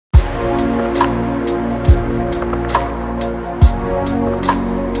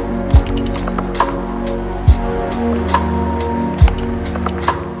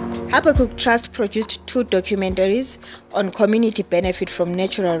Habakkuk Trust produced 2 documentaries on community benefit from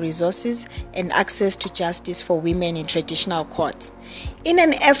natural resources and access to justice for women in traditional courts. In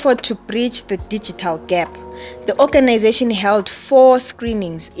an effort to bridge the digital gap, the organization held 4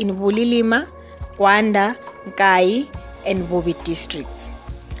 screenings in Bulilima, Gwanda, Nkayi, and Bubi districts.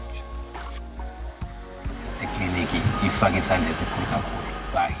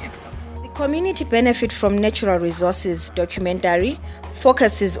 The Community Benefit from Natural Resources documentary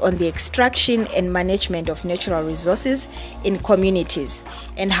focuses on the extraction and management of natural resources in communities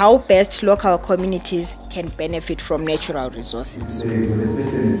and how best local communities can benefit from natural resources.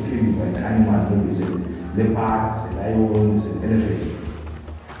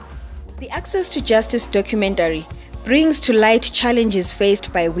 The Access to Justice documentary brings to light challenges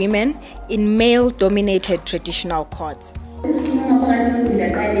faced by women in male-dominated traditional courts.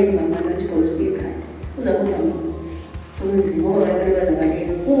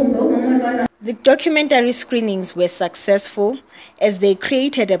 The documentary screenings were successful as they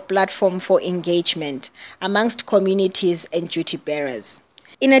created a platform for engagement amongst communities and duty bearers.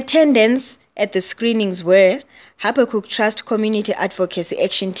 In attendance at the screenings were Habakkuk Trust Community Advocacy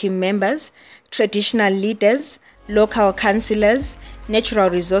Action Team members, traditional leaders, local councillors,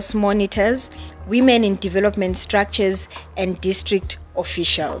 natural resource monitors, women in development structures, and district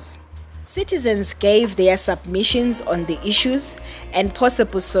officials. Citizens gave their submissions on the issues and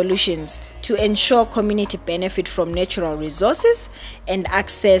possible solutions to ensure community benefit from natural resources and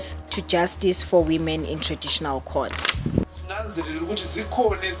access to justice for women in traditional courts.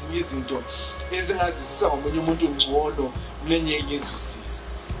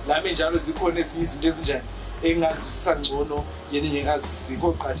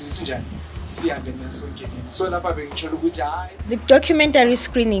 The documentary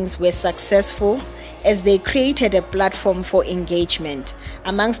screenings were successful as they created a platform for engagement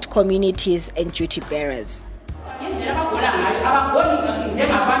amongst communities and duty bearers.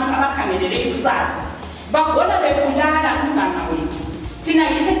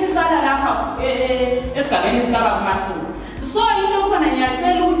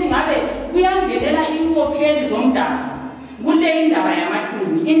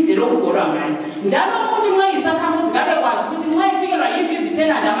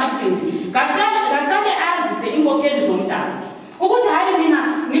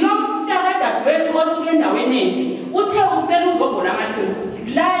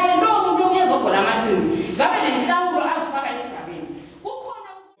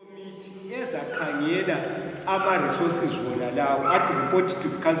 Resources report to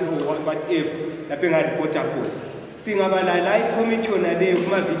council or whatever report commission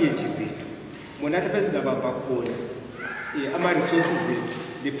villages resources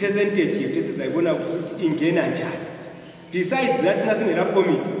the percentage besides that nothing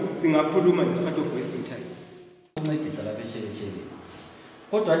committee singakhuluma part of wasting time.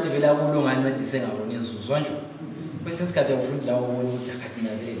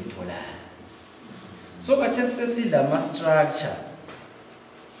 So but just the structure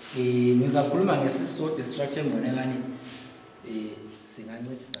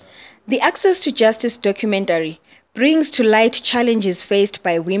The Access to Justice documentary brings to light challenges faced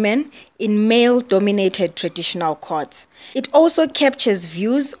by women in male-dominated traditional courts. It also captures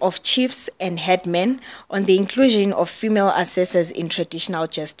views of chiefs and headmen on the inclusion of female assessors in traditional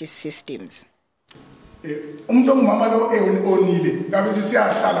justice systems.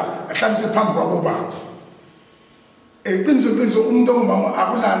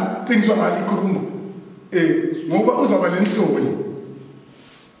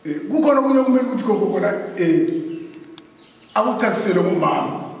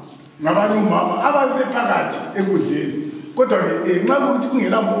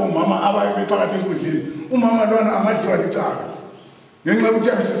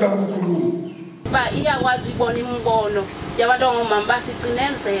 Ba iyakwazi ibona imbono yabantu ongomama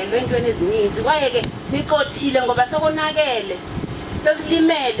basicinezelo entweni ezininzi kwaye ke nicothile ngoba sekonakele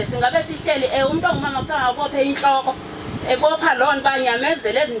sesilimele singabe sihleli umuntu ongumama kuphanga akophe inhloko ebopha lona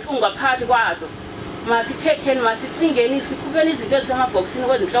banyamezele ezinhlungu phakathi kwazo masithetheni masicingeni sikhupeni izinto ezisemabhokisini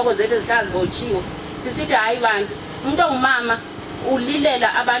kwezinhloko zethu ezihlazibotshiwe sisithi hayi bantu umuntu ongumama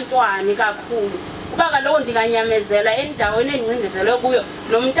ulilela abantwana kakhulu kuba kaloku ndinganyamezela endaweni encindezelwe kuyo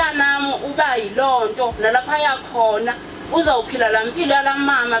lo mntanami uba yilonto nalapha yakhona uzawuphila lampilo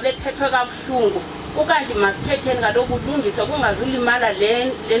yalamama bephethwe kabuhlungu ukanti masithetheni kaloku ulungise kungazulimala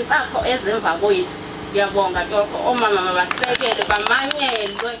le ntsapho ezemva kwethu. Ngiyabonga toko omama mabasekele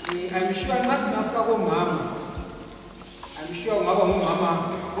bamanyelwe. I'm sure masingafika komama. I'm sure ngaba ngumama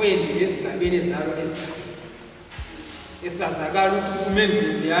wendi ezigabeni ezalo ezigabeni. esazakala ukuthi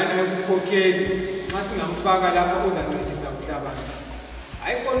umendlini yana yokukhokhela masingamfaka lapha uzancedisa ukuthi abantu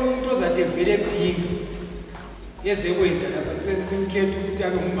ayikhona umuntu ozathi vele ebhinga yeze kwenza lapha sibe simkhetha ukuthi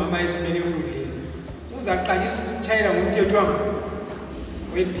abe ngumama esimele ekudleni uzaqalisa ukusitshayela ngomthetho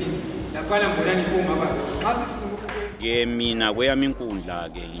webhinga laphana mbonani bomama xa sifuna ke mina kweyami inkundla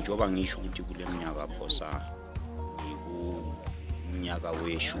ke njengoba ngisho ukuthi kule minyaka phosa ngikunyaka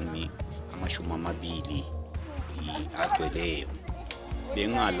we-20 agcweleyo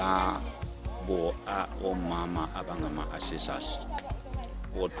bengala bo omama abangama assessors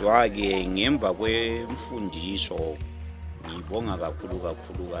kodwa ke ngemva kwemfundiso ngibonga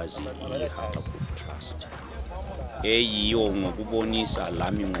kakhulukazi iHarperwood Trust eyiyo ngokubonisa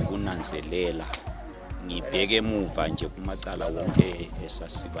lami ngokunanzelela ngibheke emuva nje kumacala wonke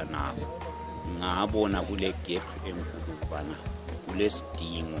esasiba nawo ngabona kule gap enkulu kubana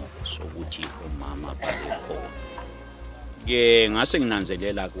kulesidingo sokuthi omama babekhona ke ngase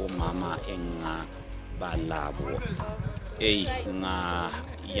nginanzelela komama engabalabo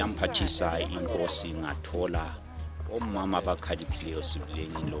yamphathisa inkosi ngathola omama abakhaliphileyo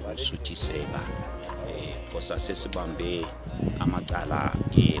sibileni lokusuthiseka phosa sesibambe amacala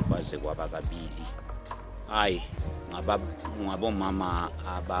kwaze kwaba kabili hayi ngabomama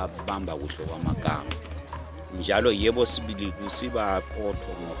ababamba kuhle kwamagama njalo yebo sibili kusiba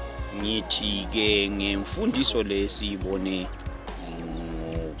qotho ngithi ke ngemfundiso lesiyibone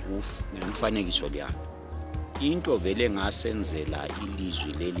ngemfanekiso leyana into vele ngasenzela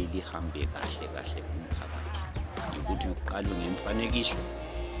ilizwi leli lihambe kahle kumphakathi ukuthi uqalwe ngemfanekiso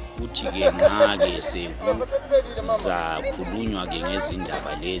uthi ke ngake sekuzakhulunywa ke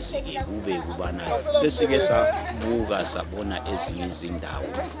ngezindaba lezi ke kube kubana sesike sabuka sabona ezinye izindawo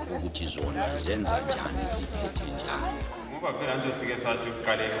ukuthi zona zenza njani ziphethe njani ngoba phela nje sike sathi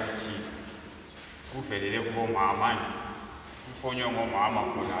ukuqalela ukuthi kuvelele kubomama manje kufonyo ngomama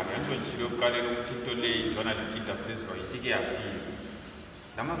khona lento nje ukuqalela ukuthi into le izona lekinda phezulu isike yafika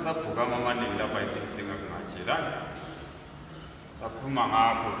lama sabhuka amaningi lapha ethingisinga kungajelana sakhuluma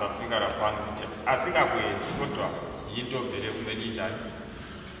ngakho safika lapha ukuthi asikakwenzi kodwa into vele kumele injani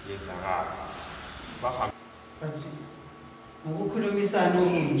yenzakala bahamba bathi ngokukhulumisana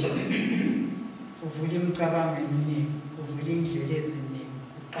okunje uvula imicabango eminingi uvula indlela eziningi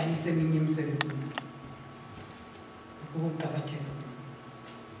uqalise eminye imisebenzi ukuqabatheka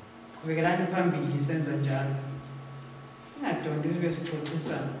kubekelani phambili senza njalo ingadondi ukuthi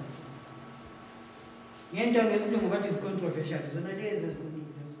sixoxisana ngento ngesilungu bathi is controversial zona lezi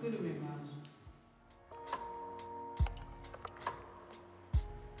eziningi sikhulume ngazo